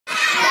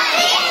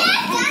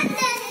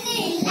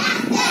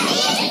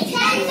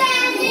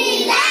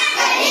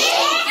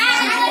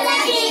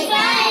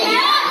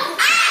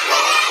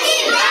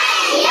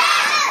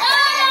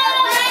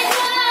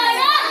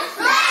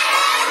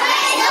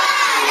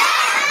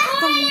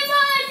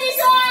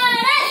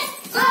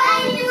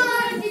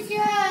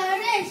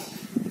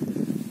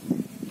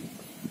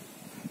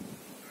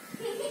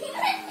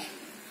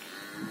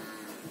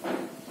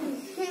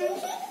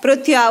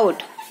पृथ्वी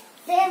out.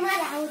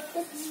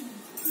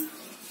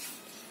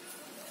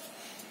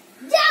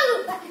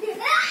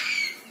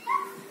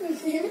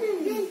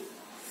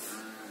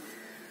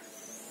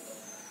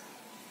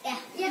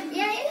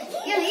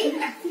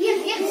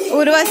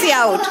 Urvashi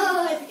out.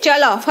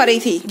 चलो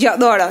फरीथी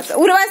दौड़ो।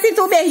 उर्वशी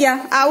तू बेही जा।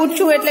 आउट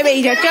छू एटले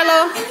बेही जा। चलो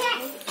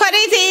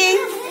फरीथी।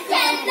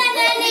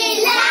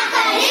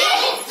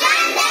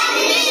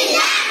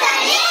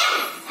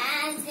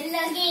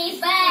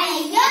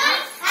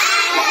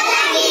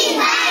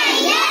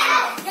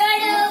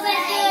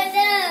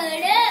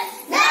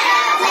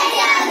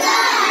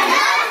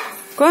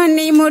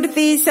 कोनी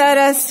मूर्ति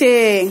सरस छे?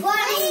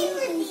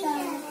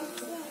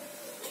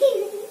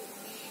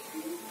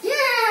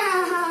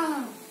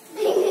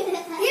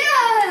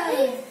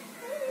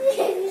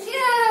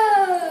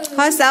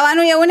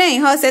 हसવાનું એવું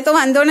નહીં, હસે તો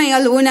વાંધો નહીં,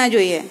 હલવું ના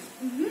જોઈએ।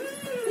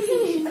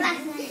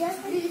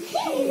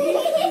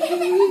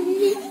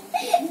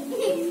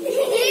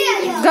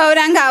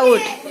 ગૌરાંગ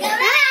આઉટ।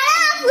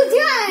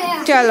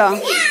 ચલો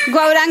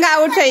ગૌરાંગ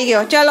આઉટ થઈ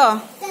ગયો। ચલો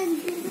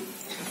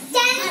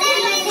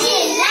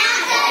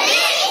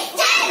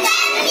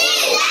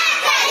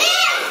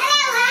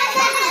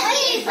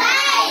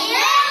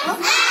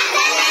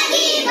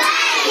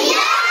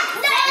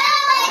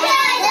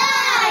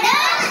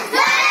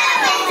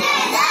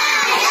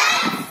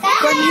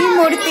કોની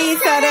મૂર્તિ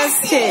સરસ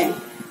છે?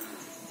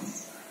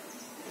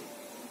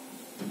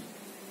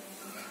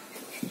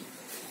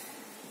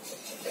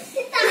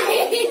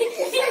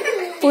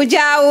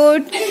 पूजा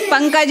आउट।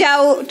 पंकज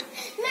आउट।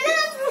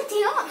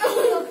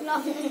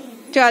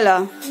 चलो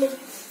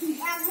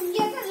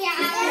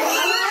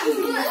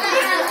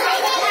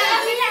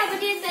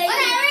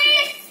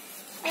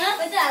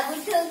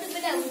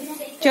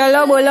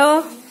चलो बोलो।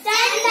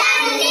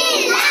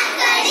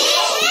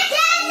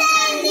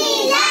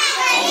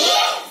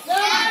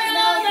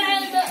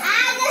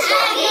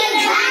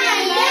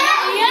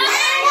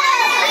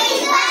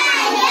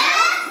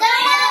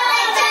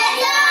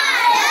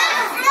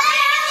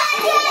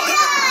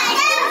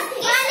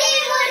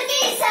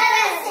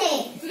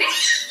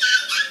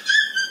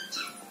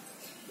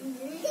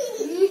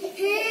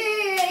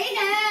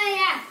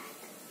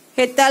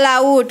 हेतल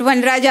आउट।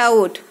 वनराज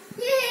आउट।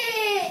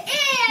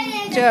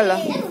 चलो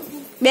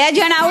बे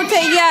जण आउट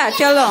थई गया।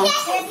 चलो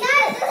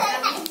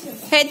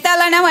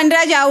हेतल अने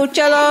वनराज आउट।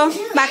 चलो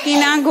बाकी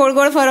ना गोल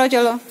गोल फरो।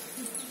 चलो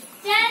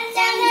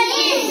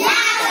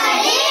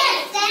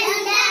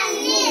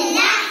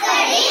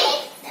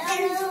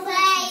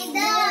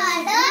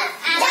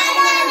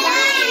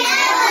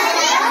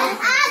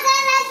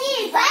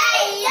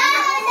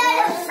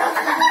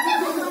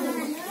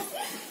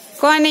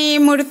कोनी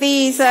मूर्ति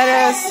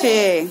सरस छे?